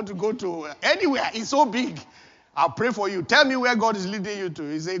Wolverhampton, you want to go to anywhere, it's so big. I'll pray for you. Tell me where God is leading you to.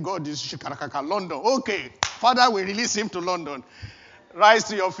 He said, God is Shikarakaka, London. Okay, Father, we release him to London. Rise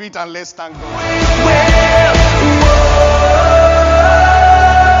to your feet and let's thank God.